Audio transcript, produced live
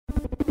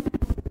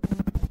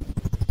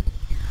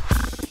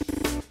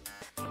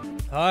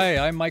Hi,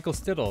 I'm Michael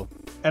Stittle.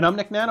 And I'm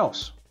Nick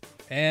Nanos.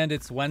 And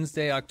it's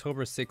Wednesday,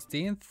 October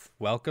 16th.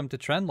 Welcome to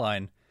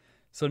Trendline.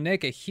 So,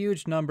 Nick, a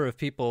huge number of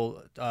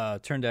people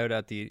turned out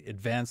at the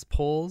advance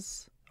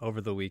polls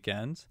over the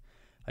weekend.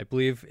 I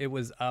believe it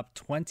was up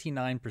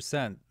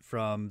 29%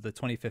 from the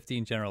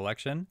 2015 general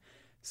election.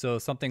 So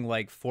something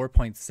like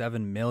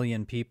 4.7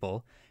 million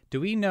people.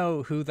 Do we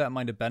know who that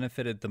might have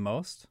benefited the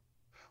most?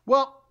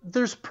 Well,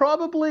 there's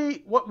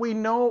probably, what we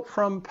know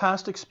from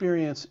past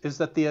experience is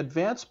that the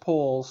advance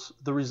polls,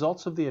 the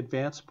results of the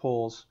advance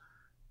polls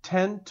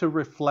tend to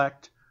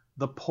reflect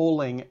the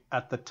polling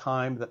at the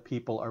time that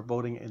people are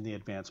voting in the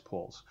advance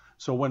polls.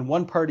 So when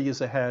one party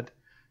is ahead,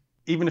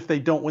 even if they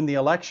don't win the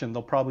election,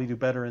 they'll probably do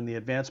better in the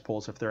advance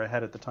polls if they're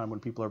ahead at the time when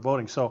people are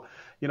voting. So,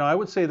 I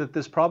would say that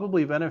this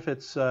probably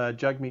benefits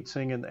Jagmeet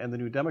Singh and the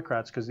New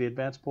Democrats, because the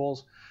advance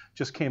polls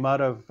just came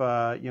out of,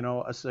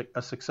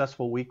 a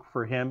successful week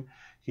for him.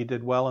 He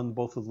did well in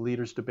both of the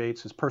leaders'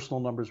 debates. His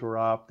personal numbers were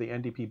up. The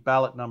NDP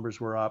ballot numbers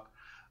were up.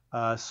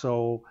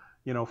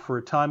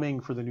 For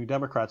timing for the New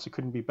Democrats, it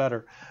couldn't be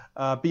better.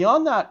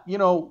 Beyond that,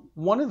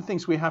 one of the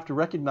things we have to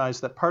recognize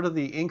that part of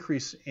the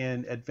increase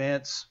in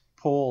advance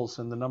polls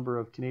and the number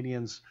of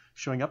Canadians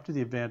showing up to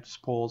the advance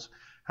polls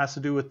has to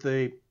do with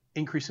the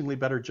increasingly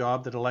better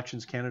job that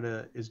Elections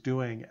Canada is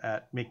doing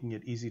at making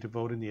it easy to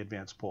vote in the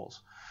advance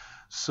polls.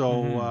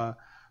 So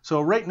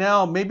right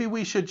now, maybe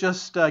we should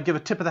just give a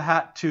tip of the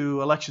hat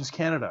to Elections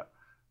Canada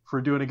for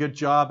doing a good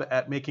job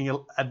at making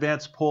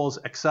advance polls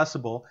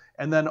accessible,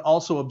 and then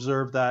also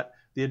observe that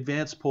the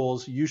advance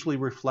polls usually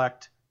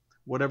reflect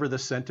whatever the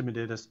sentiment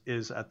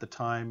is at the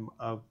time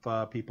of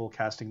people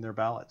casting their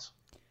ballots.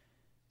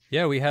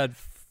 Yeah, we had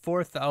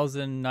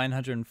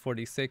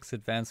 4,946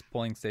 advanced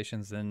polling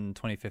stations in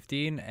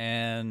 2015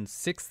 and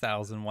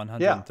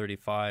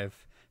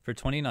 6,135 for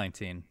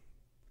 2019.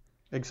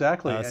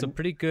 Exactly. So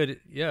pretty good,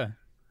 yeah.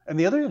 And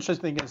the other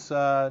interesting thing is,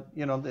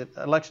 the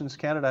Elections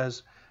Canada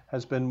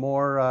has been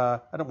more,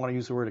 I don't want to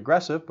use the word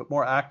aggressive, but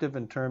more active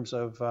in terms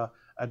of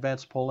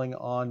advanced polling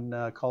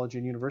on college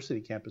and university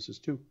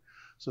campuses too.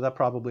 So that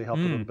probably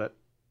helped a little bit.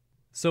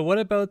 So what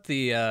about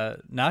the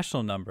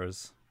national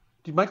numbers?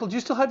 Michael, do you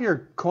still have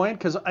your coin?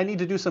 Because I need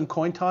to do some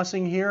coin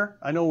tossing here.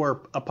 I know we're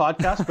a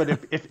podcast, but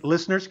if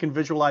listeners can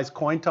visualize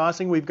coin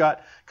tossing, we've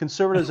got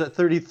Conservatives at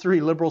 33,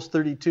 Liberals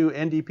 32,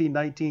 NDP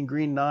 19,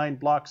 Green 9,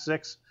 Bloc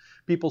 6,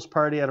 People's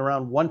Party at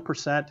around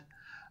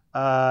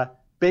 1%.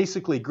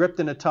 Basically gripped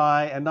in a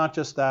tie, and not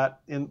just that,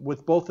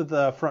 with both of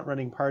the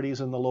front-running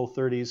parties in the low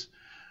 30s,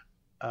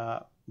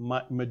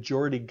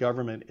 majority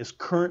government is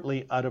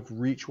currently out of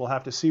reach. We'll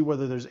have to see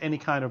whether there's any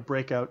kind of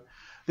breakout.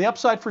 The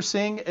upside for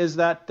Singh is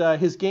that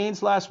his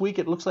gains last week,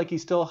 it looks like he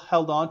still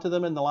held on to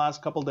them in the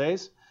last couple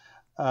days.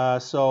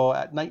 So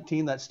at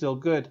 19, that's still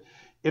good.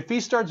 If he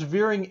starts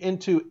veering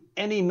into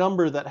any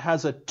number that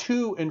has a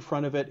 2 in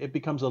front of it, it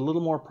becomes a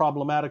little more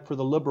problematic for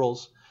the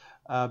Liberals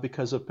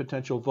because of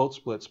potential vote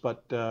splits.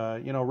 But,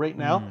 right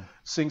now,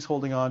 Singh's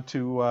holding on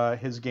to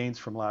his gains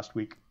from last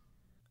week.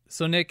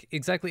 So, Nick,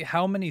 exactly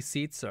how many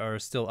seats are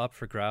still up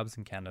for grabs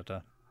in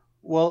Canada?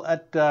 Well,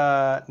 at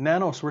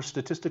Nanos, we're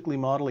statistically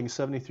modeling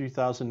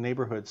 73,000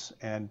 neighborhoods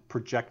and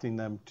projecting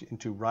them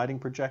into riding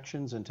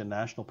projections, into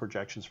national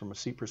projections from a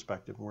seat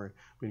perspective. We've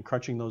been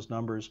crunching those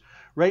numbers.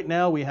 Right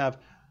now, we have,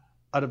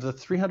 out of the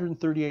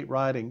 338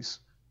 ridings,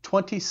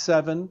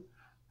 27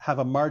 have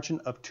a margin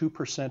of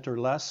 2% or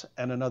less,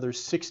 and another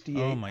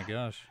 68. Oh my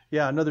gosh.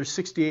 Yeah, another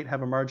 68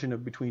 have a margin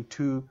of between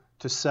 2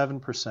 to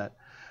 7%,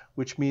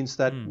 which means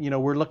that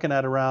we're looking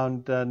at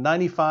around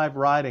 95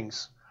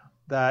 ridings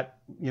that,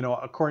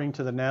 according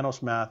to the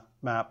Nanos map,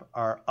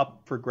 are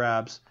up for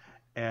grabs,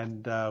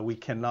 and we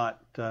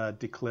cannot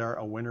declare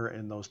a winner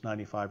in those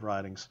 95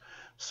 ridings.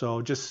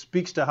 So just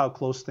speaks to how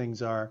close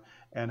things are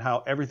and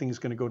how everything's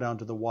going to go down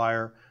to the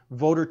wire.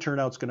 Voter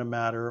turnout's going to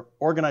matter.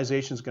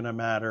 Organization's going to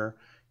matter.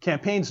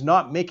 Campaigns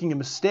not making a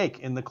mistake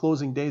in the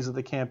closing days of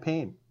the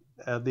campaign,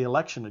 the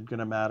election is going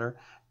to matter.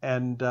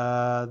 And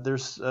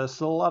there's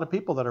still a lot of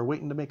people that are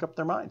waiting to make up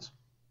their minds.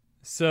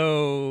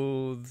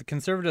 So the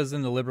Conservatives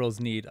and the Liberals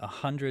need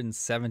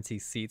 170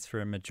 seats for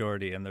a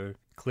majority, and they're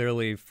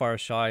clearly far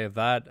shy of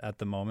that at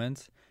the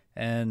moment,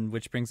 and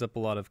which brings up a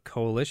lot of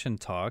coalition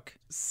talk.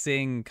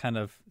 Singh kind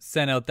of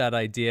sent out that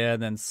idea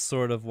and then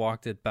sort of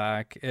walked it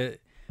back.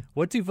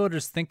 What do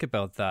voters think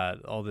about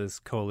that, all this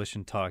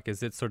coalition talk?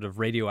 Is it sort of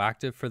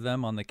radioactive for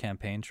them on the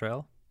campaign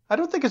trail? I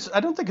don't think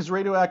it's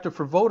radioactive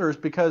for voters,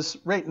 because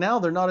right now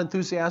they're not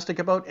enthusiastic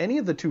about any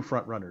of the two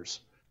front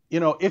runners.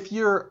 If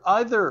you're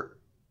either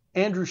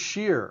Andrew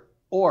Scheer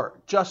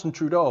or Justin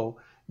Trudeau,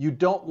 you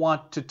don't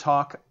want to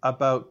talk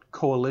about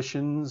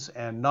coalitions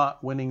and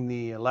not winning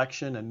the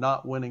election and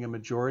not winning a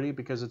majority,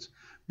 because it's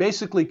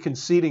basically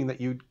conceding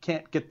that you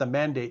can't get the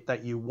mandate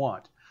that you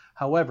want.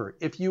 However,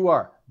 if you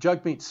are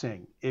Jagmeet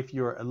Singh, if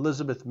you're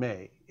Elizabeth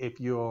May, if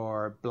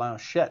you're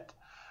Blanchette,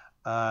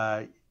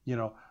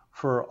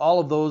 for all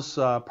of those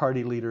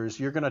party leaders,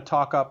 you're going to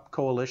talk up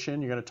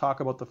coalition. You're going to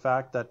talk about the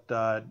fact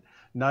that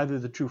neither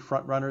of the two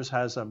frontrunners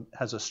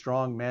has a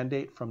strong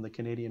mandate from the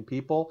Canadian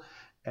people,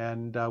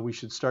 and we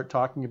should start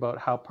talking about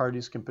how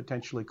parties can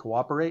potentially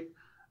cooperate.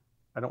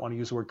 I don't want to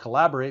use the word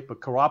collaborate,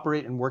 but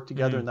cooperate and work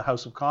together in the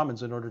House of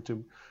Commons in order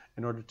to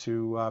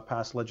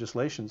pass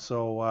legislation.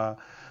 So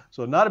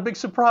not a big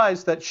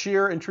surprise that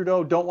Scheer and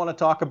Trudeau don't want to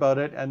talk about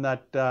it, and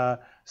that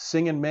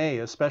Singh and May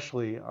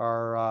especially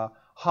are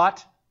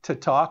hot to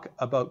talk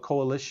about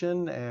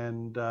coalition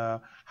and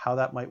how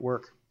that might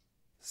work.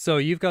 So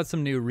you've got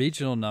some new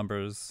regional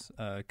numbers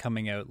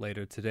coming out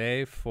later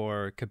today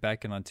for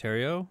Quebec and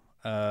Ontario.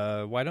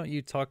 Why don't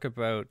you talk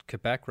about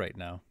Quebec right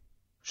now?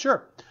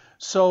 Sure.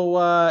 So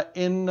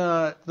in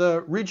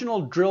the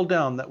regional drill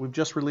down that we've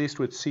just released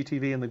with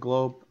CTV and the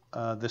Globe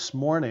this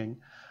morning,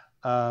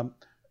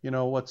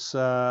 what's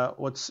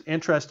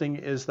interesting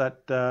is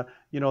that the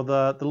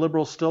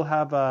Liberals still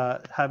have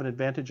an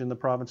advantage in the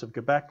province of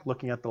Quebec,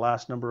 looking at the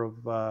last number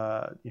of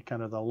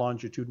kind of the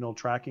longitudinal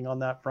tracking on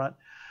that front.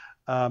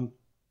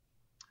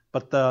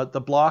 But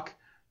the Bloc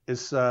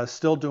is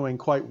still doing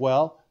quite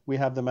well. We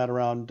have them at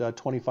around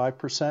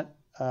 25%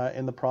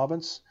 in the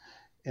province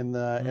in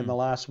the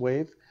last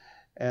wave.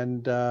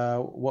 And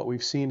what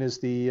we've seen is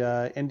the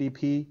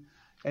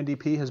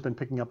NDP has been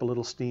picking up a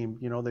little steam.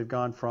 They've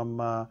gone from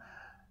about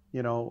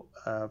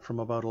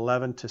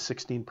 11 to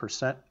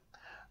 16%.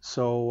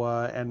 So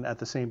and at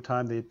the same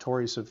time, the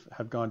Tories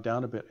have gone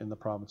down a bit in the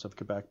province of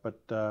Quebec. But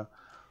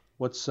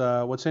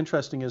what's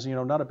interesting is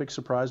not a big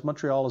surprise.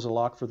 Montreal is a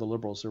lock for the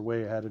Liberals. They're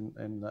way ahead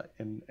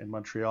in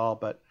Montreal.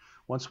 But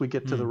once we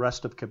get to the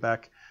rest of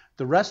Quebec,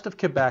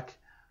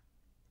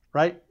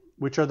 right,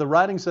 which are the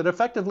ridings that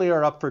effectively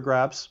are up for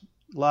grabs.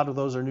 A lot of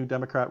those are New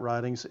Democrat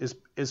ridings,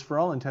 is for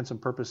all intents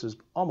and purposes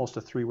almost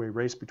a three-way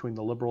race between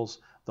the Liberals,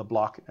 the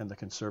Bloc, and the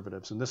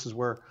Conservatives. And this is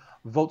where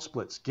vote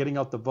splits, getting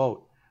out the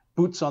vote,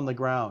 boots on the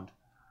ground,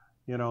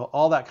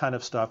 all that kind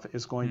of stuff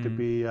is going to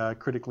be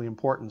critically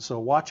important. So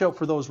watch out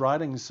for those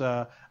ridings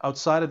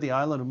outside of the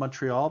island of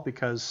Montreal,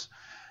 because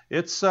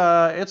it's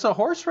a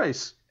horse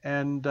race,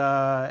 and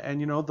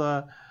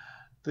the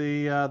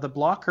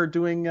Bloc are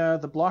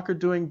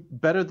doing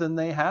better than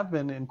they have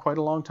been in quite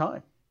a long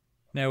time.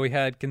 Now, we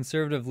had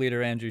Conservative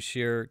leader Andrew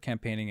Scheer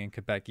campaigning in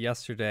Quebec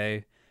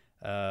yesterday.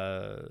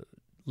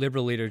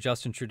 Liberal leader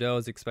Justin Trudeau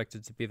is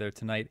expected to be there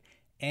tonight,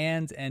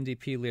 and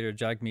NDP leader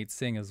Jagmeet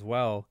Singh as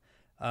well.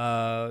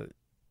 How's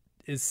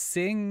the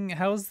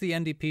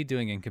NDP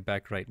doing in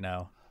Quebec right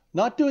now?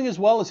 Not doing as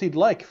well as he'd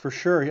like, for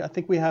sure. I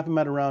think we have him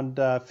at around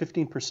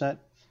 15%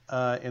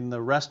 in the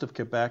rest of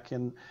Quebec,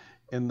 and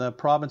in the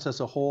province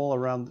as a whole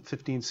around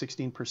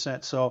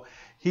 15-16%. So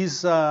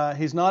he's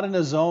not in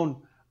a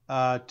zone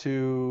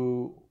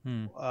to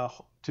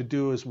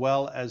do as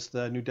well as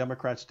the New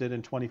Democrats did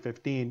in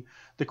 2015.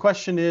 The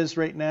question is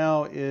right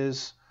now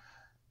is,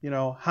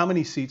 how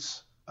many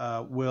seats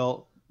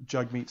will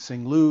Jagmeet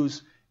Singh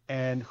lose,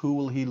 and who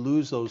will he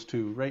lose those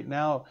to? Right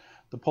now,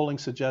 the polling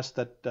suggests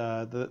that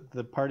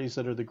the parties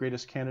that are the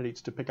greatest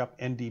candidates to pick up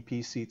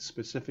NDP seats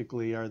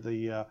specifically are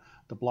the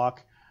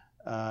Bloc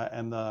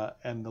and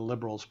the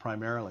Liberals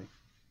primarily.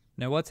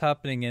 Now, what's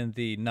happening in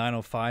the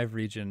 905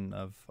 region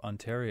of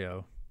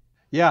Ontario?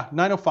 Yeah,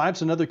 905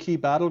 is another key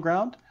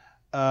battleground.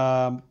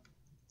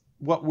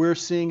 What we're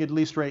seeing, at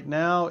least right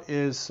now,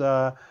 is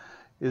the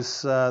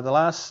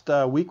last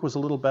week was a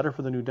little better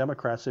for the New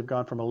Democrats. They've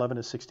gone from 11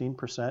 to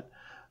 16%.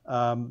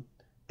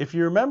 If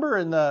you remember,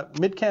 in the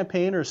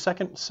mid-campaign or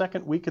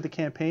second week of the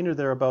campaign or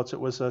thereabouts, it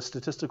was a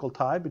statistical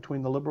tie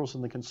between the Liberals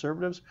and the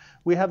Conservatives.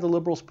 We have the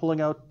Liberals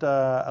pulling out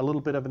a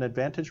little bit of an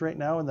advantage right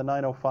now in the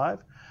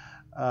 905,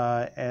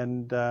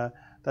 and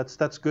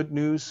that's good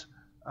news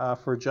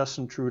for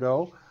Justin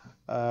Trudeau.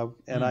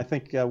 And I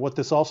think what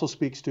this also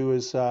speaks to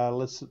is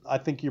I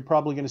think you're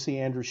probably going to see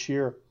Andrew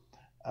Scheer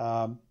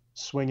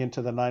swing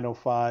into the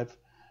 905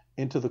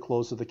 into the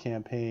close of the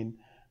campaign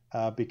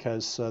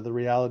because the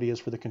reality is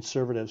for the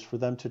Conservatives, for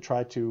them to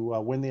try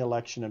to win the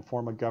election and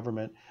form a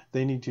government,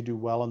 they need to do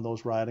well in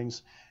those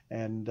ridings.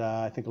 And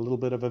I think a little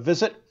bit of a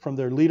visit from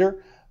their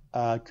leader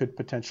could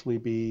potentially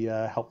be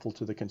helpful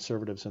to the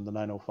Conservatives in the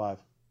 905.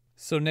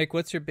 So, Nick,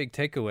 what's your big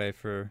takeaway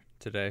for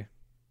today?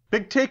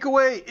 Big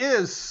takeaway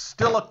is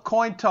still a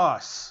coin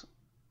toss.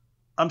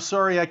 I'm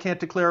sorry, I can't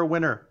declare a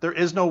winner. There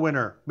is no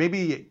winner.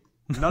 Maybe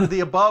none of the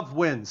above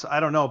wins. I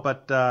don't know,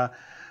 but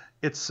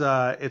it's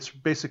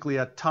basically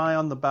a tie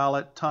on the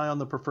ballot, tie on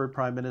the preferred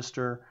prime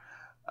minister.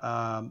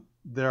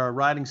 There are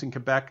ridings in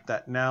Quebec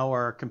that now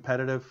are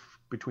competitive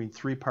between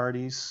three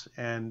parties,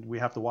 and we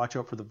have to watch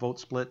out for the vote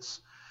splits.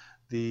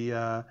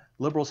 The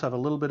Liberals have a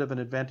little bit of an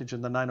advantage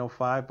in the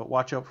 905, but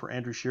watch out for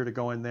Andrew Scheer to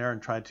go in there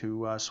and try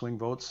to swing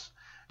votes.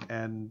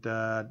 And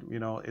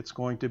it's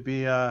going to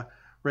be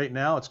right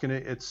now.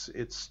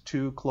 It's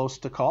too close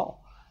to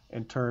call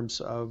in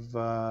terms of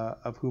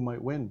who might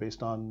win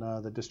based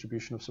on the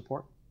distribution of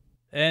support.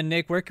 And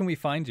Nick, where can we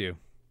find you?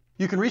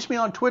 You can reach me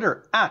on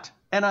Twitter at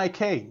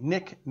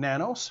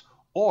NIKNickNanos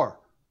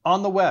or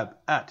on the web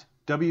at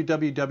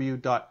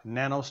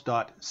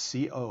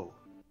www.nanos.co.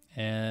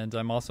 And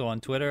I'm also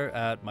on Twitter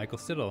at Michael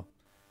Siddle.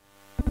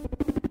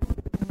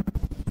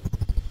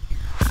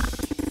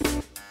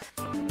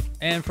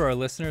 And for our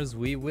listeners,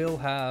 we will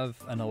have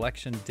an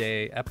election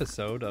day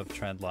episode of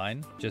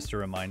Trendline, just a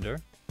reminder.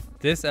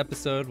 This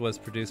episode was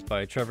produced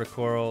by Trevor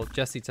Coral,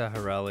 Jesse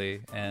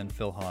Taharelli, and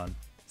Phil Hahn.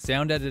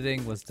 Sound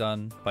editing was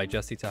done by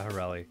Jesse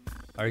Taharelli.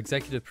 Our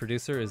executive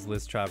producer is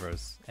Liz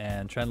Travers,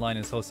 and Trendline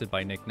is hosted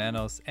by Nick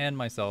Nanos and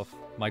myself,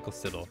 Michael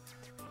Siddle.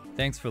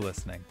 Thanks for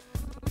listening.